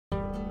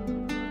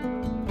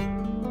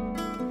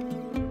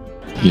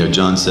You know,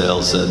 John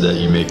Sayles said that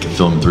you make a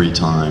film 3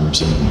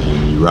 times,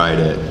 and you write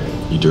it,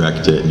 you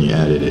direct it, and you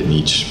edit it, and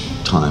each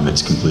time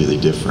it's completely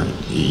different.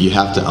 You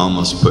have to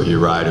almost put your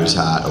writer's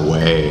hat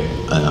away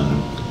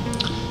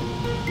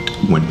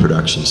when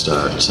production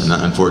starts, and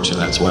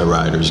unfortunately that's why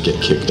writers get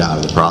kicked out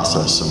of the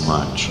process so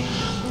much,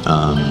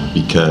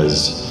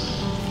 because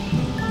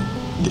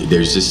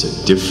there's just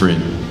a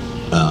different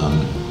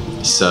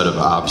set of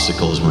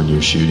obstacles when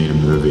you're shooting a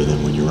movie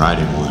than when you're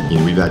writing one. You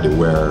know, we've had to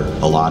wear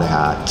a lot of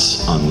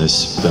hats on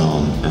this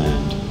film,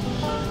 and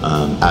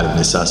out of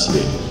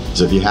necessity.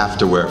 So if you have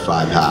to wear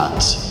 5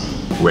 hats,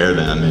 wear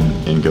them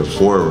and go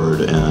forward.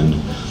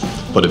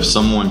 But if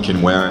someone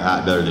can wear a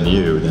hat better than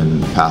you,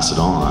 then pass it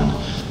on.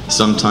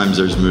 Sometimes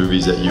there's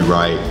movies that you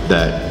write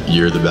that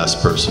you're the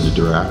best person to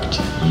direct,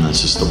 and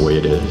that's just the way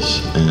it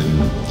is.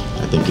 And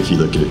I think if you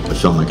look at a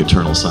film like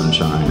Eternal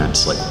Sunshine,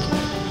 that's like,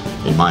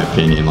 in my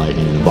opinion,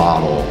 lightning in a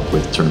bottle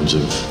with terms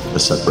of a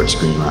separate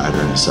screenwriter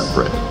and a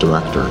separate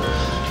director.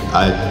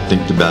 I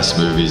think the best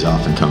movies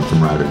often come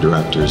from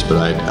writer-directors, but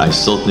I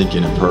still think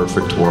in a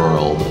perfect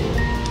world,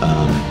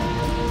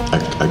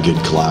 a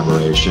good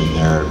collaboration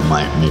there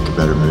might make a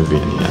better movie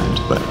in the end.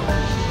 But